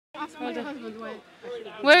Hold on.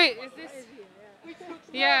 Wait, is this?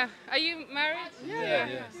 Yeah. Are you married? Yeah,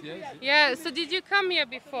 yes, yes. Yeah. So did you come here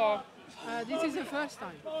before? This is the first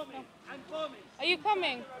time. Are you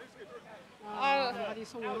coming?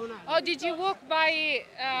 Oh, did you walk by?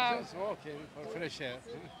 Just walking for fresh air.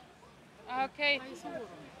 Okay.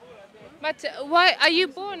 But why are you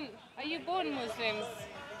born? Are you born Muslims?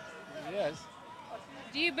 Yes.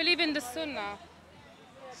 Do you believe in the Sunnah?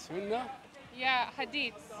 Sunnah? Yeah,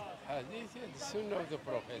 Hadith. Hadith, yeah, the Sunnah of the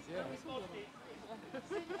Prophet, yeah.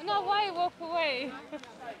 No, why walk away?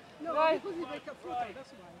 Why?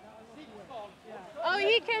 Oh,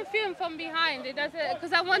 he can film from behind. It doesn't,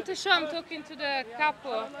 because I want to show I'm talking to the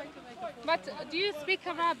couple. But do you speak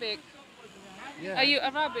Arabic? Yeah. Are you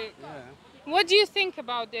Arabic? Yeah. What do you think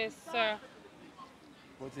about this, sir?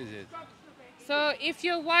 What is it? So if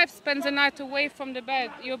your wife spends the night away from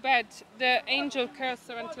your bed, the angel curses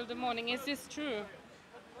her until the morning. Is this true?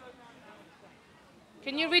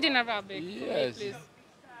 Can you read in Arabic? Yes. Please?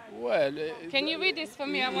 Well. Can you read this for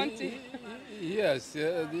me? I want to. Yes,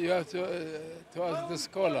 you have to ask the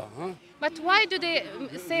scholar, huh? But why do they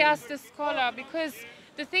say ask the scholar? Because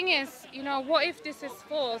the thing is, you know, what if this is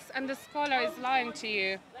false and the scholar is lying to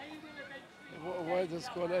you? Why the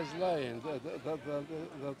scholar is lying?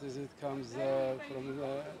 That is, it comes from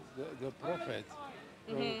the prophet.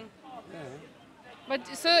 Mm-hmm. Yeah. But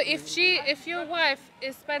so if your wife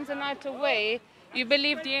spends the night away, you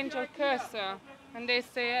believe the angel curse her, and they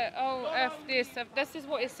say, oh, F this, F. This is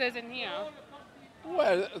what it says in here.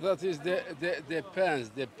 Well, that is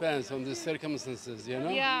depends on the circumstances, you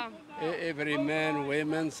know. Yeah. Every man,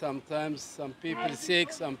 women, sometimes some people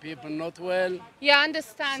sick, some people not well. Yeah, I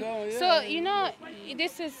understand. So you know,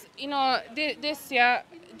 this is, you know, this year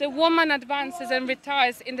the woman advances and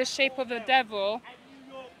retires in the shape of the devil.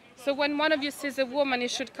 So when one of you sees a woman, he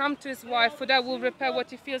should come to his wife, for that will repair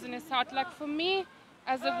what he feels in his heart. Like for me,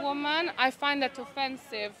 as a woman, I find that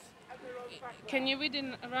offensive. Can you read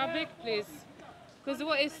in Arabic, please? Because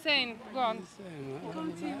what it's saying, go on. You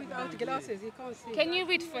can't see without glasses, you can't see. Can you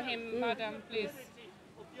read for him, madam, please?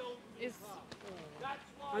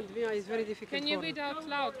 And Mia is very difficult. Can you read out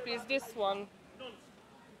loud, please, this one?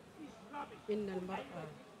 إن المرأة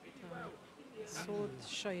صوت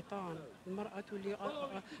الشيطان المرأة اللي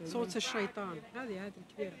صوت الشيطان هذه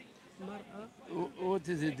الكبيرة المرأة. What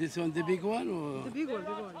is it? This one, the big one? Or? The big one.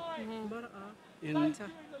 المرأة.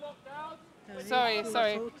 Sorry.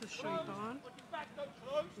 صوت الشيطان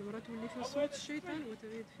المرأة اللي في صوت الشيطان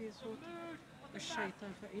وتريد في صوت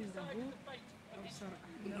الشيطان فإنه أبصر.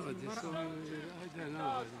 No, this one, I don't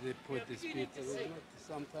know. They put this people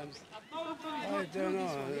sometimes. I don't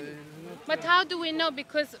know. But how do we know?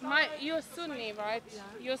 Because you're Sunni, right? Yeah.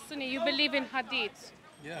 You're Sunni. You believe in Hadith.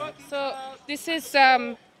 Yeah. So this is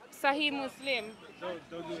Sahih Muslim.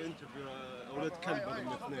 Don't do interview. أولاد كلب هذول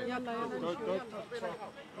الاثنين. يلا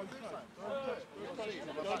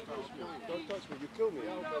Don't touch me. You kill me.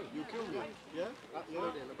 You kill me. Yeah?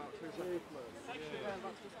 Absolutely. In about 2 seconds.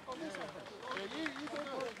 You don't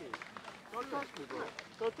touch me. Don't touch me, bro.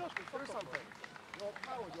 Don't touch me. Do something. Your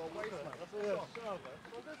power, your waste, man. Do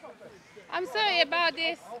something. I'm sorry about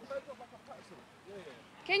this.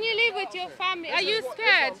 Can you live with your family? Are you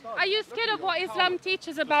scared? Are you scared of what Islam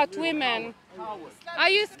teaches about women? Are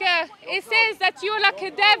you scared? It says that you're like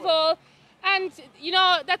a devil and, you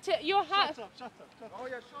know, that your heart... Shut up. Oh,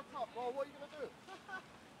 yeah, shut up, bro. What are you going to do?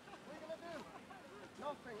 What are you going to do?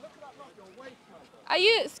 Nothing. Look at that look. Your waste, man. Are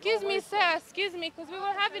you... Excuse me, sir. Excuse me, because we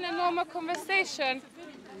were having a normal conversation.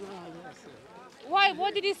 Why?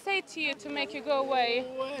 What did he say to you to make you go away?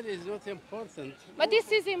 Well, it's not important. But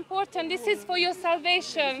this is important. This is for your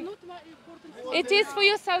salvation. It is for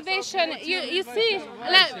your salvation. You see,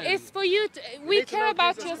 like, it's for you. We care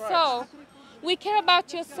about your soul. We care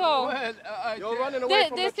about your soul. Well, You're running away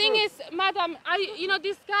from The thing is, madam, you know,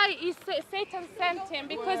 this guy is Satan sent him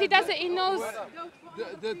because he doesn't. He knows.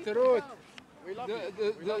 the truth.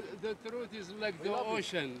 The truth is like the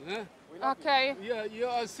ocean. Huh? Okay. Yeah, you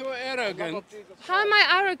are so arrogant. How am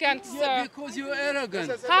I arrogant, sir? Yeah, because you're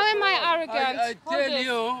arrogant. How am I arrogant? I tell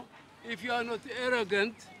you, if you are not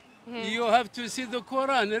arrogant, you have to see the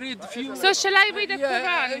Quran. Read few. So shall I read the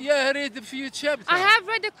Quran? Yeah, read a few chapters. I have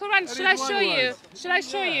read the Quran. Shall I Read show one you? word. Shall I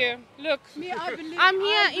show you? Look. I'm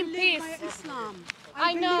here in peace.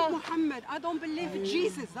 I know. Muhammad. I don't believe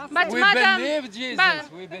Jesus. That's But We madam, believe Jesus. but-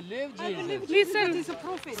 We believe I Jesus. believe Listen, Jesus is a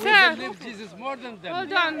prophet. We sir. believe Jesus more than them.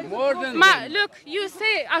 Hold on. More than them. Look, you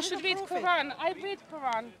say I should read Quran. I read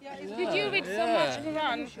Quran. Did you read so much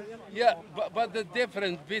Quran? Yeah, but the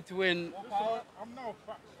difference between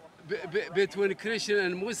Christian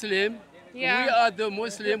and Muslim, Yeah. we are the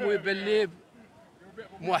Muslim, we believe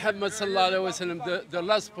Muhammad sallallahu alaihi wasallam, the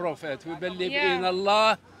last prophet. We believe Yeah. in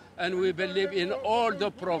Allah and we believe in all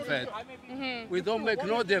the prophets. We don't make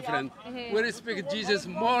no difference. We respect Jesus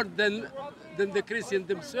more than the Christians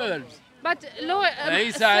themselves. But Lord,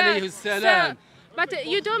 Isa sir, alayhi salam. but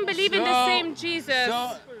you don't believe in the same Jesus.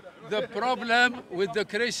 So the problem with the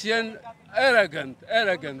Christian, arrogant.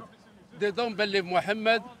 They don't believe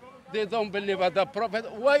Muhammad. They don't believe other prophet.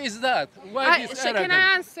 Why is that? Why this So arrogant? can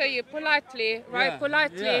I answer you politely, right? Yeah,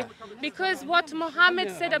 Politely, yeah. because what Muhammad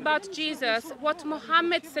said about Jesus,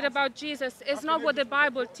 is not what the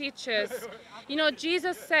Bible teaches. You know,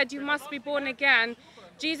 Jesus said you must be born again.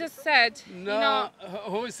 Jesus said, No, you know,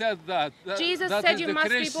 who said that? Jesus that said is you the must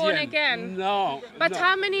be born Christian. again. No. But no.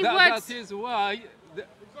 how many words- That is why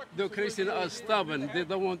the Christians are stubborn. They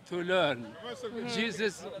don't want to learn.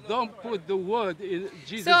 Jesus don't put the word in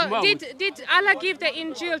Jesus' so mouth. did Allah give the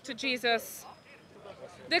Injil to Jesus?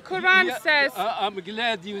 The Quran Yeah, says. I'm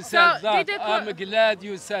glad you said So, that. did the I'm glad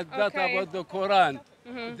you said that Okay. about the Quran.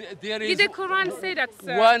 There is Did the Quran say that,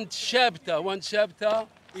 sir? one chapter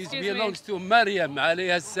Excuse me. belongs to Maryam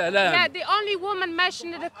alayhi salam. Yeah, the only woman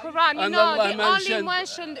mentioned in the Quran. You And know, Allah the only mentioned-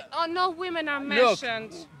 mentioned. Oh, no women are Look,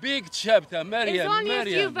 mentioned. big chapter, Maryam. It's only a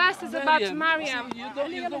few Maryam, verses about Maryam. See,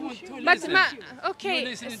 you don't want to But listen. okay, You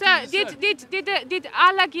listen to sir, yourself. did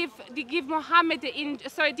Allah give Muhammad the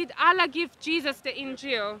did Allah give Jesus the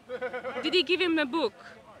Injil? Did he give him a book?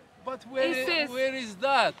 But It says- where is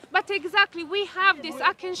that? But exactly, we have this.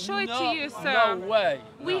 I can show it to you, sir. No way.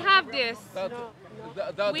 We No. have this. That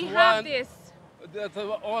We one, have this. That's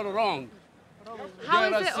all wrong. How There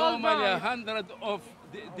is are it so all many wrong? hundred of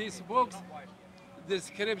these books. The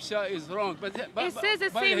scripture is wrong. But It says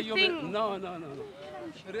the same thing. No.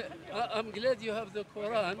 I'm glad you have the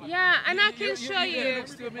Quran. Yeah, and I can show You you.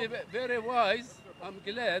 looks to me very wise. I'm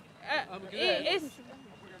glad. I'm glad. It's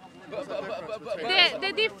But-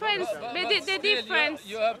 the difference. but The still, difference.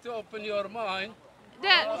 You have to open your mind. The,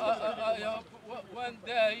 I hope one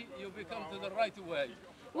day you become to the right way.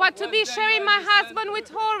 what to One be day sharing you my understand husband with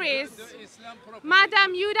Horace? the Islam properly.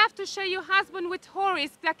 Madam, you'd have to share your husband with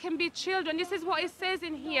Horace. That can be children. This is what it says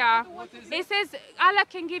in here. It says Allah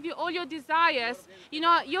can give you all your desires. You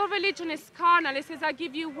know, your religion is carnal. It says, I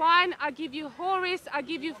give you wine, I give you Horace, I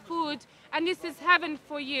give you food, and this is heaven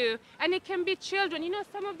for you. And it can be children. You know,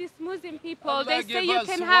 some of these Muslim people, Allah they say give you us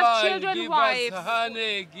can have wine, children, give wives. us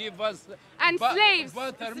honey, give us And slaves,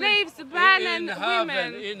 buttermilk slaves, man in and heaven,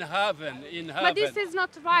 women. in heaven. But this is not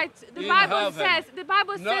right. The In Bible heaven.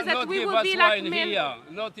 says that not we give will us be like wine men. here,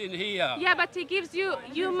 not in here. Yeah, but he gives you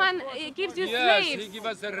it gives you Yes, slaves. he give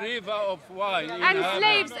us a river of wine in And heaven.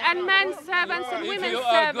 slaves and men servants and If women you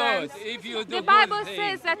are servants. good, if you do The good Bible things.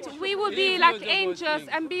 says that we will If be you like do good angels things.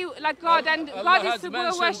 and be like God, and Allah God is has to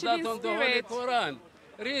mentioned worship that in on the Holy spirit. Quran.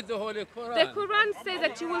 Read the Holy Quran. The Quran says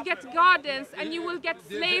that you will get gardens and you will get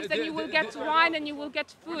slaves and you will get wine and you will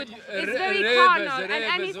get food. It's very carnal, and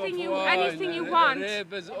anything you want.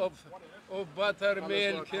 Rivers of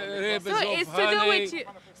buttermilk, rivers So of it's to do honey. with you.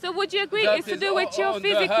 So would you agree That it's to is do with your on the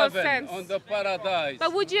physical heaven, sense? on the paradise.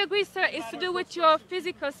 But would you agree, sir, it's to do with your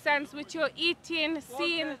physical sense, with your eating,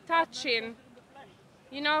 seeing, touching?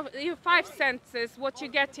 You know, your five senses, what you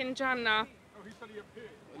get in Jannah.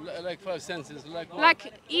 Like 5 senses, like what?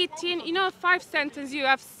 Like eating, you know, five senses you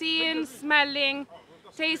have: seeing, smelling,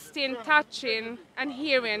 tasting, touching, and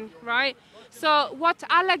hearing, right? So what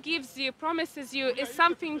Allah gives you, promises you, is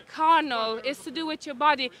something carnal, is to do with your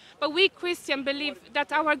body. But we Christians believe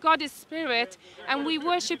that our God is spirit, and we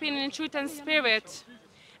worship Him in truth and spirit.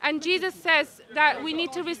 And Jesus says that we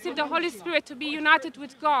need to receive the Holy Spirit to be united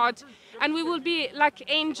with God, and we will be like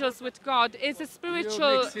angels with God. It's a You're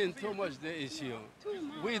spiritual. mixing too much the issue.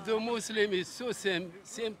 With the Muslim, it's so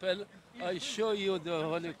simple. I show you the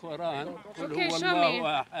Holy Quran. قل Okay, هو show me.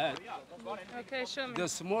 الله أحد. Okay, show me. The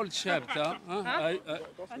small chapter. Yeah.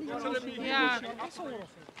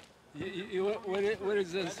 Where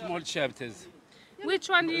is the small chapters? Which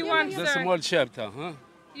one do you want, The sir? small chapter, huh?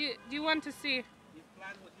 Do you want to see?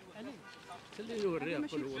 خليني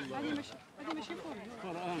أوريك قل هو الله. هذه ماشي فوري.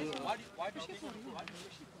 Quran. ماشي فوري.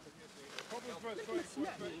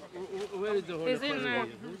 Where is the Holy Is in there.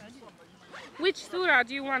 Quran? Which surah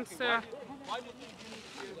do you want, sir?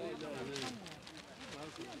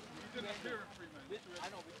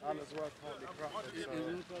 Allah's word can't be corrupted, so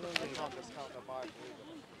they can't discount the Bible either.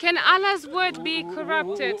 Can Allah's word be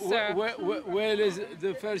corrupted, sir? Where is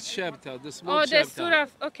the first chapter? The small Oh, chapter. the surah.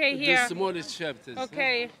 Okay, The here. smallest chapters. huh?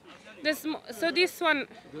 Okay. So this one,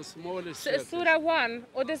 The smallest chapters. surah 1,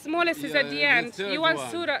 or the smallest is Yeah, at the the end. third You want one.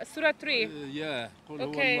 surah 3? Yeah. قل هو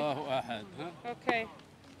Okay. الله أحد. Huh? Okay.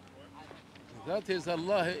 That is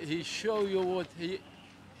Allah. He show you what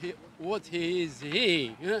what he is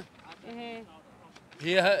he. Yeah? Mhm.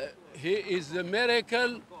 He is a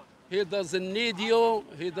miracle. He doesn't need you.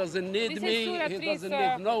 He doesn't need This is me. Surah He 3, doesn't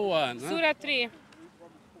sir. need no one. Huh? Surah 3.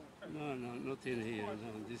 No, no, not in here.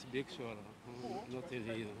 No, this big surah. Not in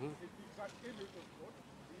here. Huh?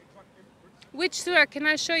 Which surah can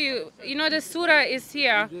I show you? You know the surah is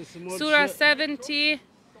here. The small Surah sh- 70.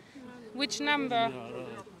 Which number?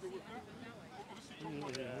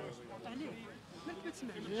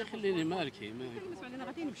 يا خليني مالكي اسمع لنا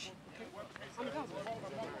غادي نمشي.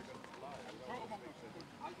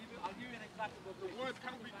 The word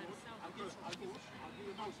can be good.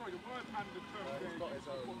 No, sorry, the word and the term there.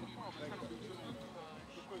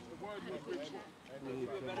 Because the word was ritual.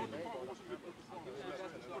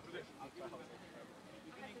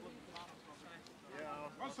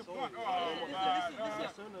 That's a blunt. Oh, man.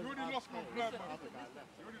 You already lost my blood, man.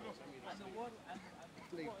 You already lost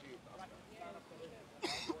me.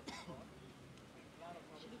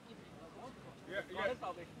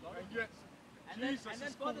 Yeah. And yet, Jesus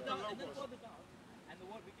is called the Logos. And the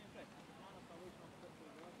word became flesh.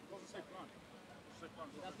 Doesn't say plant. Doesn't say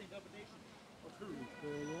plant. That's the interpretation Of who?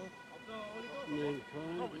 of the Holy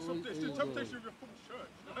Ghost. No, it's the interpretation of your full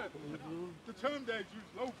church. The term there is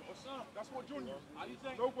used logos. That's what John used.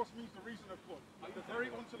 Logos means the reason of God. The very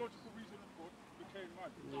ontological reason of God became man.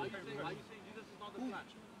 Are you saying Jesus is not the plant?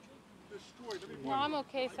 Destroyed. No, I'm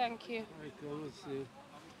okay, thank you. I cannot see.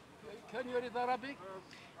 Can you read Arabic?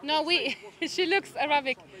 No, she looks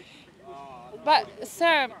Arabic. But,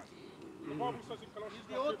 sir, The Bible says in Colossians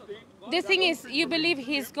 1:15. the thing is, you believe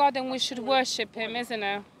he's God and we should worship him, isn't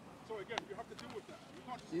it? So again, you have to deal with that. You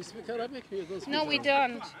can't just You speak Arabic? You don't speak No, we Arabic.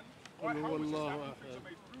 don't. Right, how is this Wallahu happening? ahad. Things are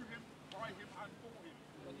made through him, by him, and for him.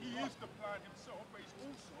 He is the plan himself, but he's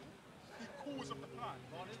also the cause of the plan.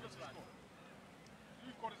 God is the plan.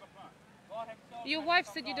 Believe God is a plan. God himself. Your wife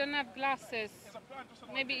said you don't have glasses. It's a plan just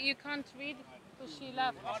like Maybe you can't read because she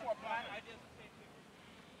left. that's what a plan is.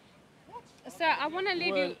 Sir, I want to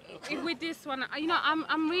leave you with this one. You know,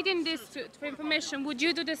 I'm reading this for information. Would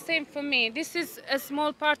you do the same for me? This is a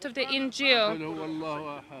small part of the Injil. قل هو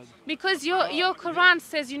الله أحد. Because your Quran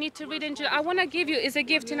says you need to read Injil. I want to give you is a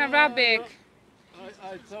gift in Arabic.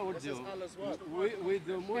 I told you, with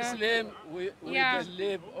the Muslim, we Yeah.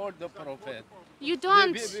 believe all the prophet. You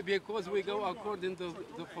don't. Because we go according to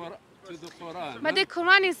the Quran. But the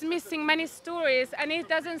Quran is missing many stories and it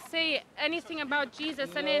doesn't say anything about Jesus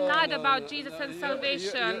and it lied about Jesus and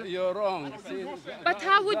salvation. You're wrong. See, But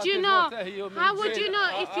how would you know? that is not a human How would being. you know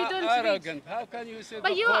if you don't read? Arrogant. How can you say But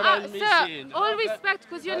the you Quran are, sir, missing? all respect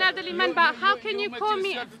because you're an elderly man, but how can you call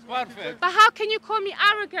me? Perfect. But how can you call me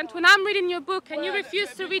arrogant when I'm reading your book and you refuse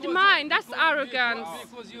to read mine? That's arrogance.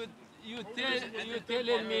 Because you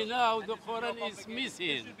telling me now the Quran is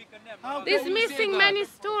missing. How can There's you say missing that? many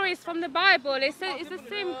stories from the Bible. It's the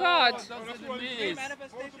same God. Doesn't miss.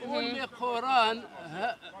 Only Quran,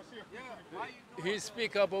 he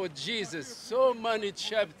speak about Jesus. So many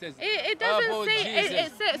chapters. It doesn't about say.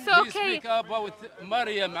 Jesus. So He okay. speak about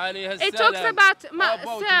Maryam alayha It talks salam, about,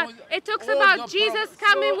 Moses, it talks all about the Jesus prophets.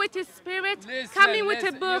 coming So, with His Spirit, listen, coming with a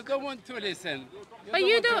listen. book. You don't want to listen. But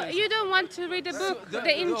you don't want to read the book, the The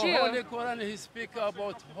Holy Injil. Quran, he speak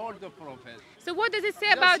about all the prophets. So what does it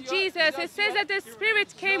say about you- Jesus? It just says you- that the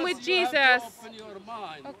Spirit came with Just you have to Jesus. open your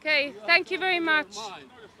mind. Okay, You have thank to you very open your much. mind.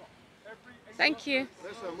 Thank you.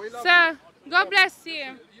 Listen, we love Sir, God bless you.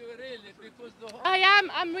 You really, because the whole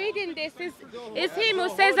I'm reading this. It's him who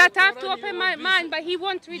says that I have to open my mind, but he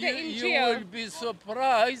won't read the you will Injil. be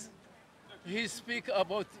surprised. He speak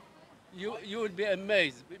about you will be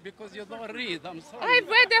amazed because you don't read. I'm sorry. I've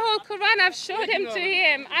read the whole Quran. I've showed him to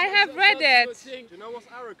him. I have read it. Do you know what's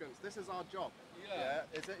arrogance? This is our job. Yeah.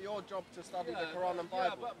 Is it your job to study the Yeah, Quran and yeah,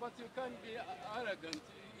 Bible? but you can't be arrogant.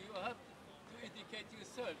 You have to educate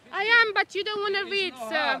yourself. I am, but you don't want to It's read, no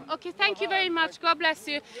sir. harm. Okay, thank you very much. God bless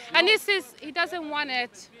you. And this is, he doesn't want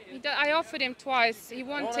it. I offered him twice. He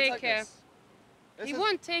won't Wanna take it. this? This He is-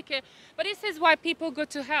 won't take it. But this is why people go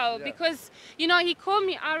to hell. Yeah. Because, you know, he called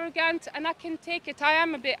me arrogant and I can take it. I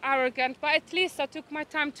am a bit arrogant, but at least I took my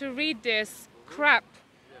time to read this crap.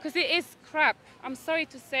 Because it is crap. I'm sorry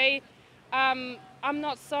to say. I'm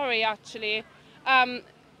not sorry, actually.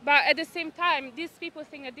 But at the same time, these people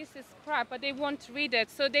think that this is crap, but they won't read it.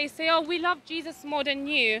 So they say, oh, we love Jesus more than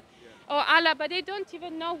you. Or Allah, but they don't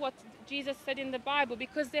even know what Jesus said in the Bible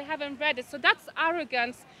because they haven't read it. So that's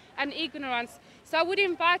arrogance and ignorance. So I would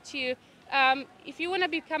invite you, if you want to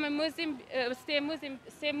become a Muslim, stay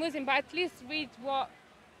Muslim, but at least read what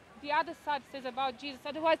the other side says about Jesus.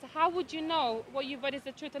 Otherwise, how would you know what you've read is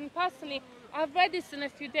the truth? And personally, I've read this in a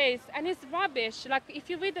few days, and it's rubbish. Like, if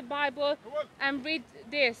you read the Bible and read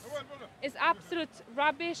this, it's absolute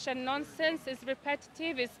rubbish and nonsense. It's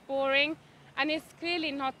repetitive, it's boring, and it's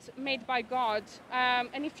clearly not made by God.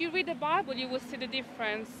 And if you read the Bible, you will see the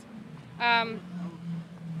difference.